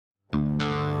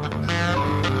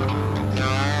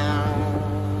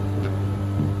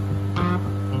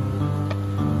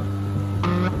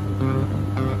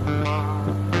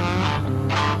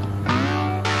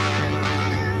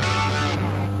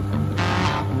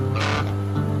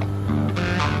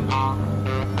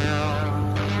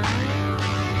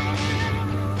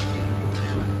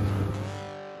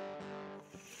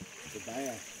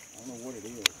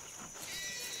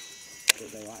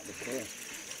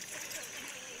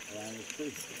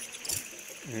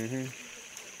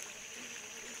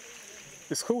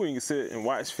It's cool when you can sit and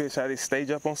watch fish how they stage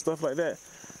up on stuff like that.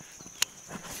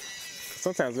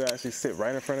 Sometimes they actually sit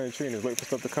right in front of the tree and just wait for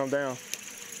stuff to come down.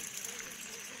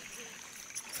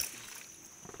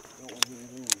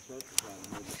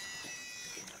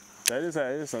 That is how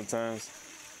it is sometimes.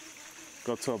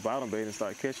 Go to a bottom bait and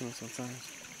start catching them sometimes.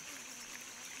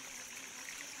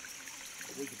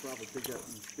 We could probably pick up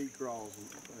some speed crawls and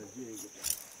jig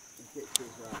and catch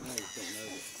fish right now. You don't know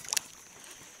it.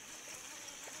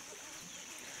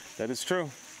 That is true.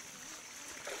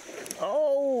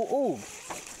 Oh, ooh.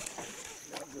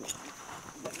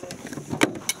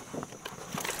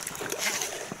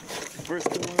 First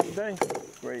one of the day.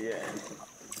 Where you at?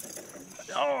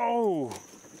 Oh,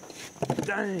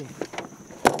 dang.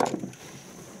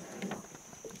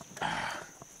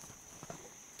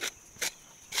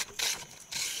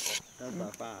 That's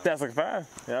about 5. That's like 5.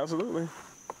 Yeah, absolutely.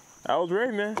 I was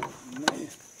ready, man.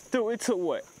 Dude, it took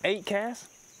what? 8 casts?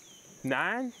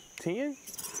 9? 10?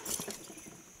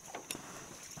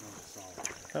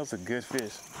 That was a good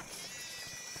fish.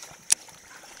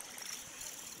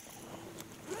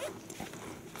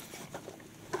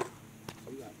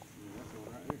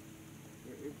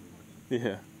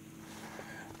 Yeah.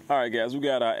 All right, guys, we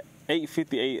got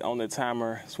 8:58 on the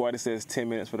timer. Swatty says 10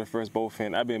 minutes for the first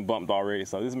bowfin. I've been bumped already,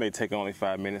 so this may take only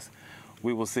 5 minutes.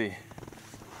 We will see.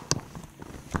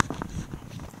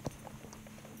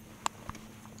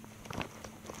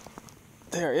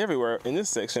 They're everywhere in this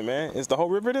section, man. Is the whole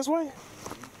river this way?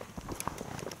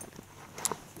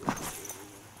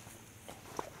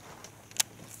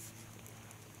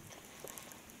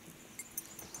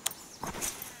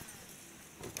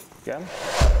 Got him?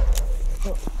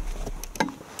 Oh.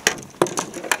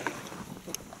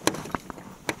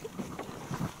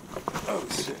 Oh,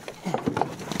 shit.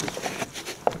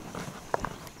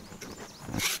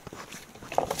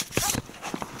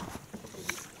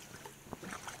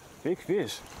 Big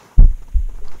fish.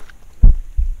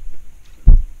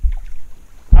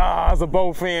 Ah, it's a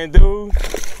bowfin, dude.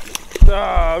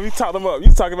 Ah, we talked him up.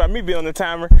 You talking about me being on the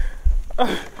timer.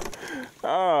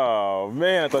 Oh,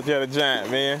 man, I thought you had a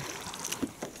giant, man.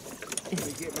 Let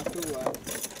me get my tool out.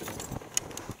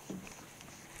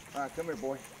 All right, come here,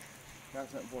 boy. Got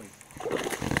something for you.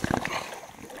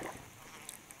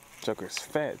 Joker's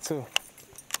fat, too.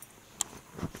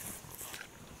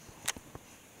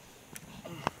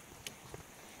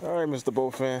 All right, Mr.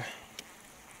 Bowfin.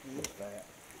 He is fat.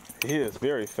 He is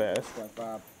very fat. That's like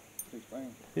 5, 6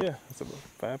 pounds. Yeah, it's about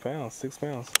 5 pounds, 6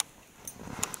 pounds.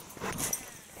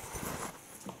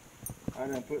 I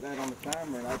done put that on the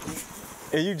timer and I think.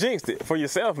 And you jinxed it for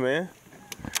yourself, man.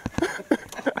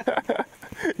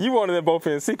 You wanted them both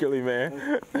in secretly,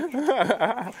 man. Yeah,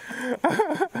 I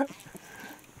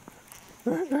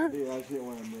just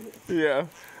want to admit it. Yeah.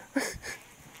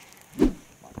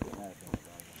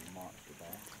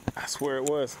 I swear it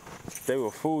was. They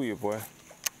will fool you, boy.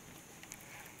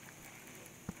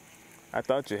 I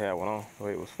thought you had one on the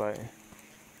way it was fighting.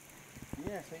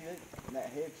 Yeah, see that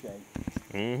head shape.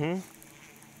 Mm-hmm.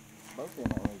 Both of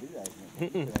them don't really do that.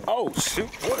 Oh, shoot.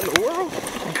 What in the world?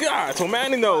 God, so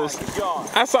man, he knows. God.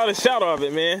 I saw the shadow of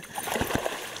it, man.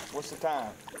 What's the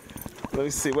time? Let me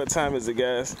see. What time is it,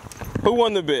 guys? Who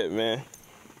won the bet, man?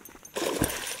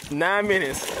 9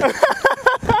 minutes.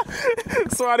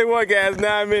 Swatty won, guys.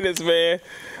 9 minutes, man.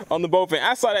 On the bowfin.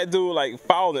 I saw that dude, like,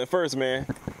 falling first, man.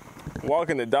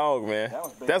 Walking the dog, man.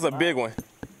 That's a big one.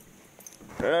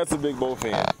 That's a big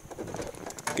bowfin.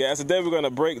 Guys, today we're going to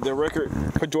break the record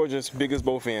for Georgia's biggest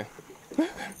bowfin.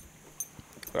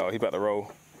 Oh, he's about to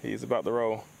roll. He's about to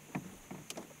roll.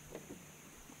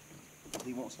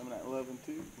 He wants some of that loving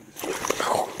too.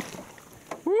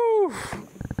 Woo!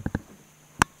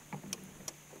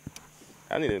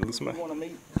 I need to lose my. You want to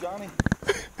meet Johnny?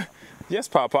 Yes,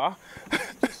 Papa. That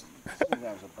was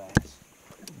a bass.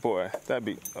 Boy, that'd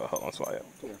be. Oh, hold on, Swatty.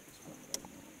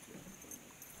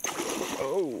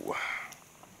 Oh.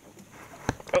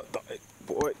 Oh,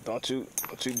 boy, don't you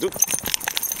do.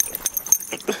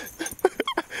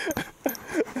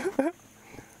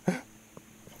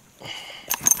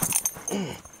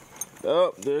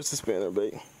 Oh, there's the spinner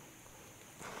bait. You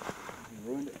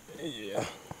ruined it? Yeah.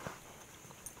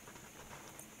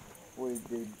 Well,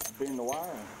 did you bend the wire?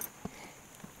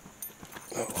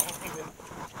 Oh. Did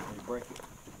you break it?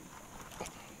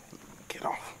 Get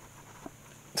off.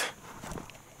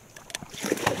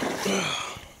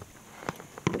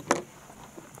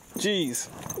 Jeez.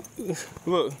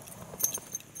 Look.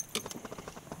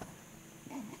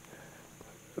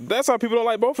 That's how people don't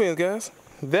like bowfins, guys.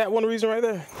 That one reason right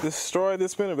there. Destroy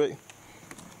this spinnerbait.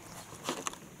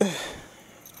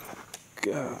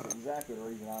 God. That's exactly the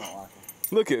reason I don't like them.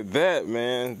 Look at that,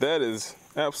 man. That is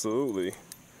absolutely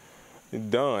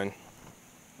done.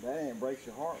 That ain't breaks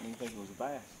your heart when you think it was a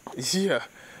bass. Yeah.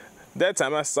 That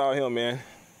time I saw him, man.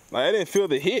 Like, I didn't feel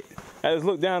the hit. I just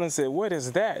looked down and said, what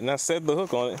is that? And I set the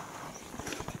hook on it.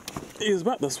 He was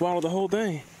about to swallow the whole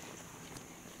thing.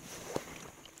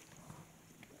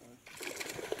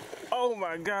 Oh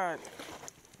my God.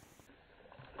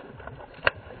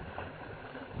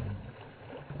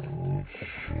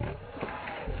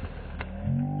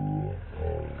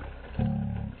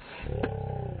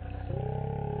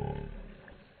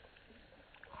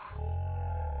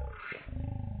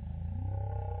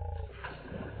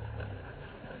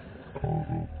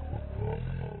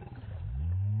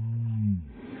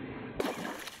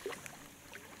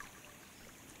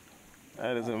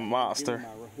 That is a monster. Give me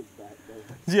my rope back,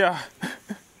 baby. Yeah.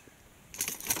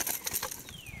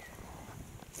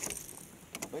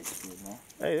 Bait's good, man.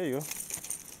 Hey, there you go.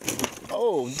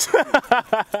 Oh.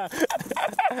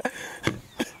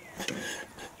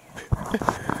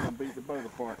 Beat the boat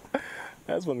apart.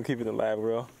 That's one to keep it alive,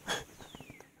 bro.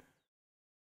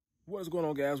 What's going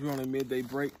on, guys? We're on a midday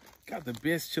break. Got the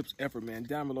best chips ever, man.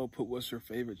 Down below, put what's your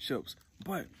favorite chips.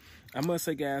 But I must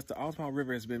say, guys, the Altamaha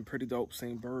River has been pretty dope.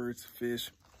 Seeing birds, fish,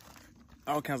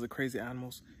 all kinds of crazy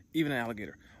animals, even an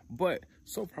alligator. But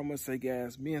so far, I must say,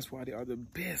 guys, me and Swati are the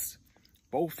best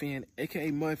bowfin, aka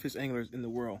mudfish anglers in the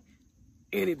world.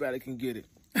 Anybody can get it.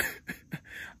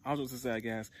 I was just to say,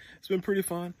 guys, it's been pretty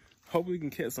fun. Hopefully we can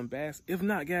catch some bass. If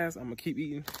not, guys, I'm gonna keep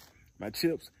eating my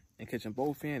chips and catching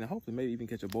bowfin, and hopefully maybe even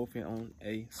catch a bowfin on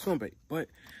a swim bait. But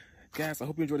guys, I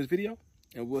hope you enjoyed this video,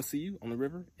 and we'll see you on the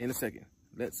river in a second.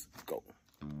 Let's go.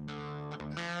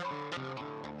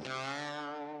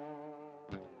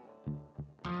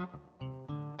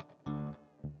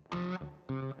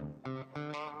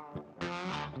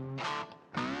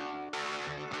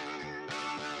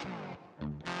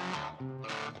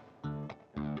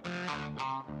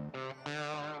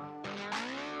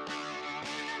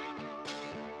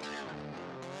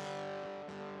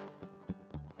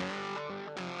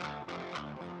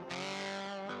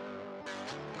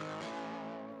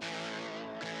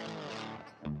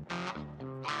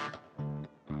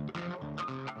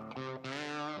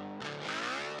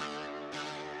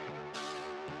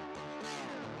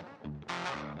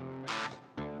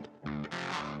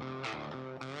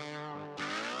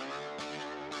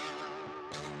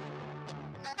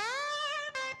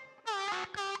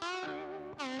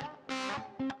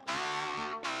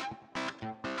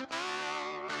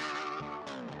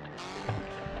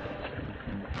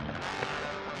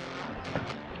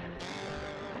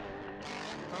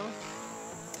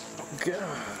 God.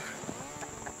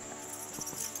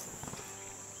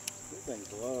 These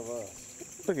things love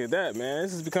us. Look at that, man.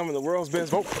 This is becoming the world's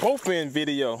best bowfin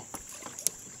video.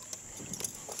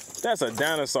 That's a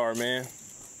dinosaur, man.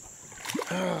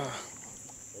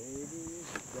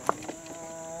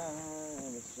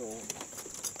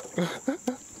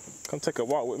 Come take a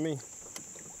walk with me.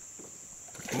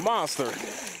 Monster.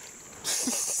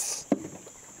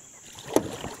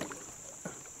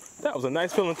 That was a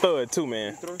nice feeling thud too,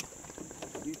 man. You through?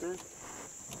 You through?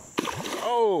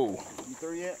 Oh. You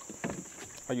through yet?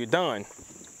 Are you done?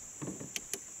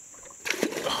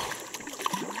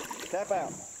 Tap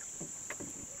out.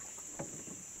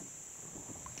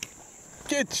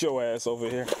 Get your ass over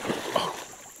here. Oh.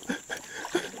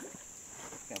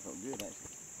 That felt good, actually.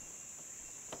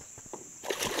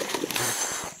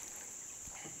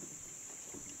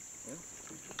 Well,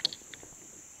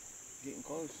 getting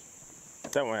close.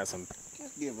 That one has some.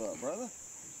 Just give up, brother.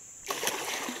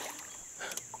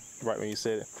 Right when you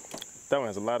said it. That one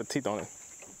has a lot of teeth on it.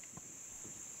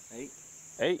 8.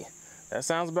 8? That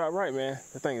sounds about right, man.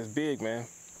 That thing is big, man.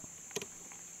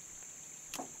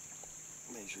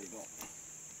 Make sure you don't.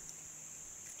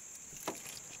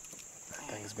 That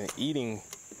thing's been eating.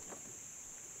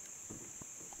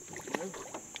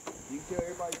 You can tell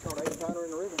everybody caught 8-pounder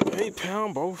in the river.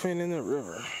 8-pound bowfin in the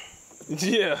river.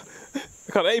 Yeah.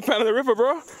 I caught an 8-pounder in the river,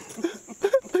 bro.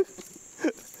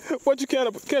 What you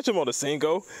catch him on the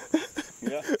Cinco?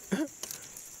 Yeah.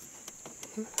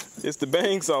 It's the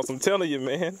bang sauce, I'm telling you,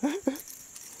 man.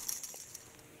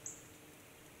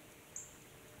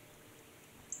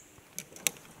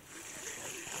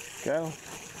 Got him.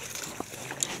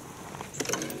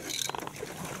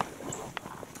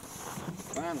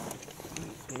 Finally.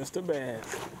 Mr. Bass.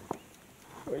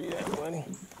 Where you at, buddy?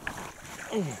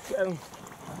 Got him.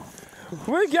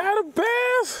 We got a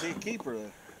bass! Big keeper,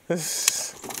 though.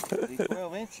 He's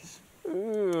 12 inches.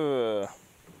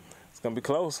 It's gonna be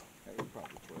close. Hey,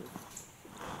 probably 12.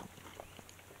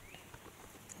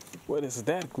 What is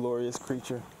that glorious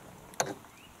creature?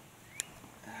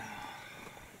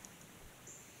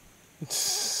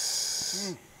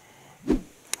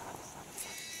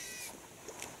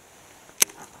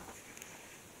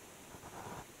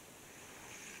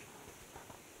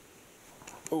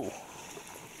 Oh.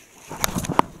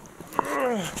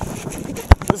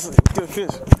 This is a good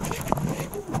fish.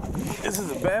 This is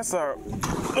a bass or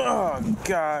oh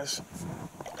gosh.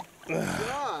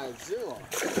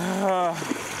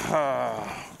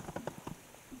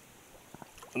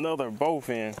 Another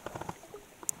bowfin.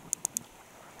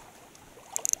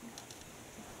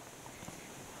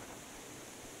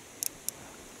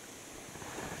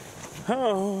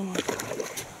 Oh.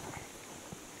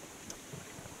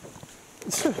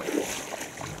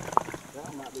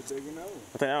 That might be big enough.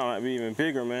 I think that might be even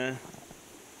bigger, man.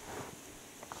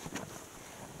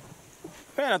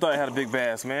 Man, I thought I had a big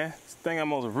bass, man. This thing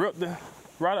almost ripped the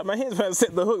right up my hands when I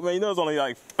set the hook, man. You know it's only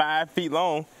like 5 feet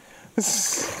long.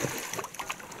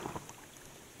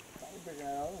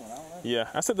 Yeah,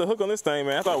 I set the hook on this thing,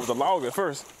 man. I thought it was a log at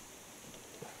first.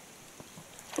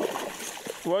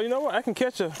 Well, you know what? I can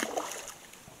catch a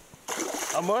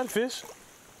mudfish.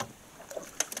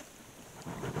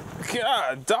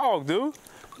 God, dog, dude.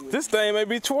 This thing may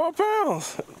be 12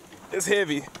 pounds. It's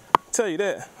heavy. I'll tell you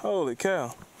that. Holy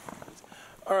cow.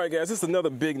 All right, guys, this is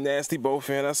another big, nasty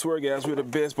bowfin. I swear, guys, we're the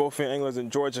best bowfin anglers in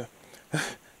Georgia.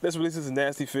 Let's release this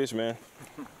nasty fish, man.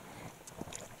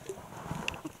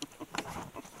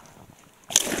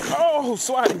 Oh,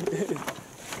 swatty.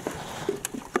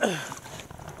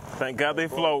 Thank God they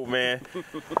float, man.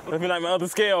 Let me like my other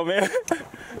scale, man.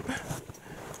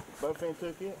 Bowfin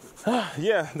took it?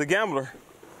 Yeah, the gambler.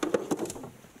 Today'd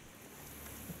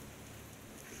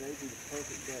be the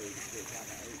perfect day to get about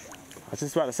 8 pounds. I was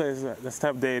just about to say, that's the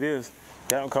type of day it is.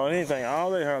 You haven't caught anything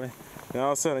all day, hardly. And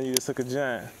all of a sudden, you just took a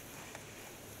giant.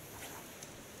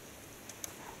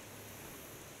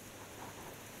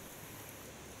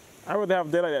 I'd rather have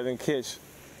a day like that than catch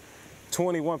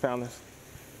 21 pounders.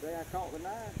 The day I caught the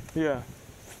 9. Yeah.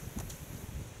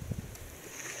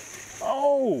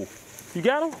 Oh, you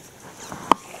got him?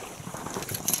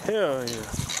 Hell yeah.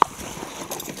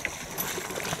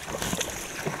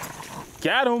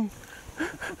 Got him.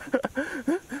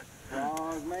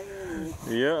 Frog man.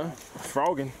 Yeah,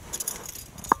 frogging.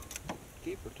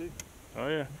 Keeper too. Oh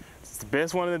yeah. It's the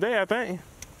best one of the day, I think.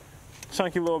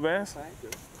 Chunky little bass.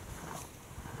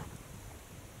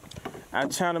 I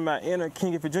channeled my inner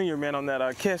King Gifford Jr. man on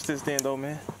that catch this then though,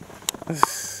 man.